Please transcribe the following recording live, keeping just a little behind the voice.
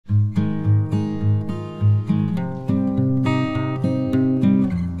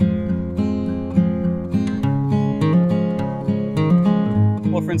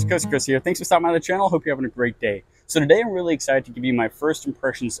friends, Chris here. Thanks for stopping by the channel. Hope you're having a great day. So today I'm really excited to give you my first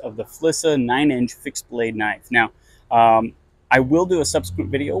impressions of the FLISSA 9-inch fixed blade knife. Now, I will do a subsequent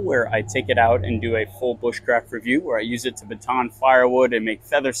video where I take it out and do a full bushcraft review where I use it to baton firewood and make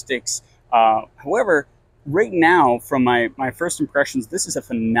feather sticks. However, right now, from my first impressions, this is a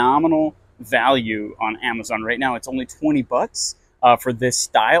phenomenal value on Amazon. Right now, it's only 20 bucks for this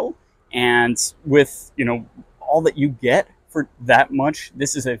style. And with, all that you get for that much,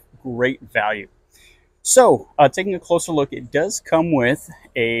 this is a great value. So taking a closer look, it does come with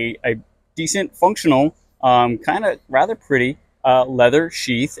a decent functional, kind of rather pretty leather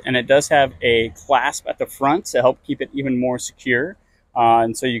sheath, and it does have a clasp at the front to help keep it even more secure,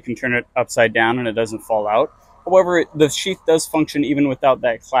 and so you can turn it upside down and it doesn't fall out. However, the sheath does function even without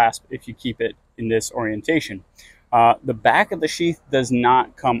that clasp if you keep it in this orientation. The back of the sheath does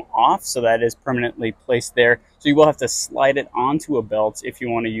not come off, so that is permanently placed there. So you will have to slide it onto a belt if you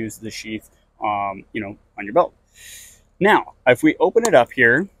want to use the sheath, on your belt. Now, if we open it up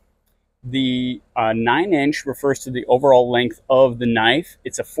here, the 9-inch refers to the overall length of the knife.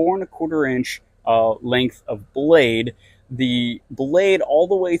 It's a 4 1/4 inch length of blade. The blade all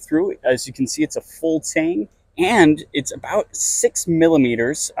the way through, as you can see, it's a full Tang. And it's about 6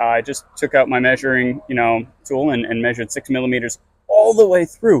 millimeters. I just took out my measuring, tool and measured 6 millimeters all the way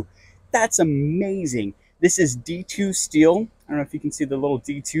through. That's amazing. This is D2 steel. I don't know if you can see the little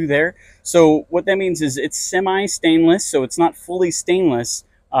D2 there. So what that means is it's semi-stainless, so it's not fully stainless.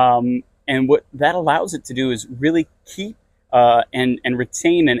 And what that allows it to do is really keep and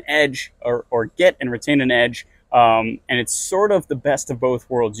retain an edge, or get and retain an edge. And it's sort of the best of both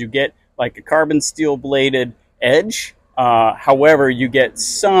worlds. You get like a carbon steel bladed edge, however, you get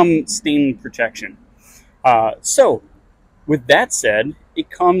some stain protection. So with that said, it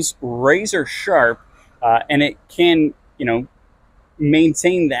comes razor sharp, and it can,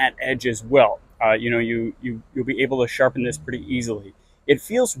 maintain that edge as well. You'll be able to sharpen this pretty easily. It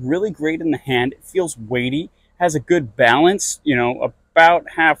feels really great in the hand. It feels weighty, has a good balance, about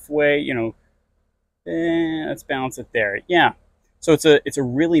halfway, let's balance it there. Yeah. So it's a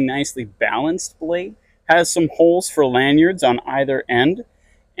really nicely balanced blade. Has some holes for lanyards on either end,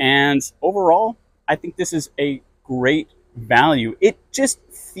 and overall, I think this is a great value. It just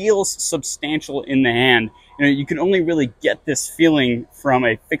feels substantial in the hand. You can only really get this feeling from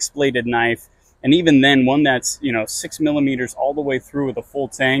a fixed bladed knife, and even then, one that's 6 millimeters all the way through with a full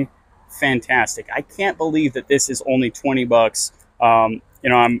Tang. Fantastic! I can't believe that this is only 20 bucks. I'm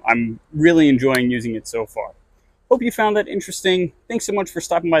really enjoying using it so far. Hope you found that interesting. Thanks so much for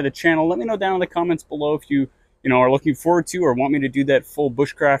stopping by the channel. Let me know down in the comments below if you are looking forward to or want me to do that full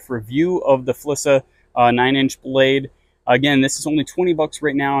bushcraft review of the FLISSA 9-inch blade. Again, this is only 20 bucks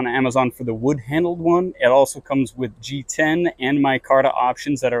right now on Amazon for the wood-handled one. It also comes with G10 and micarta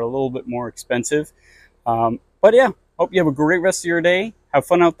options that are a little bit more expensive. But yeah, hope you have a great rest of your day. Have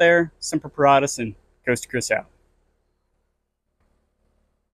fun out there. Semper Paratus, and Coast to Chris out.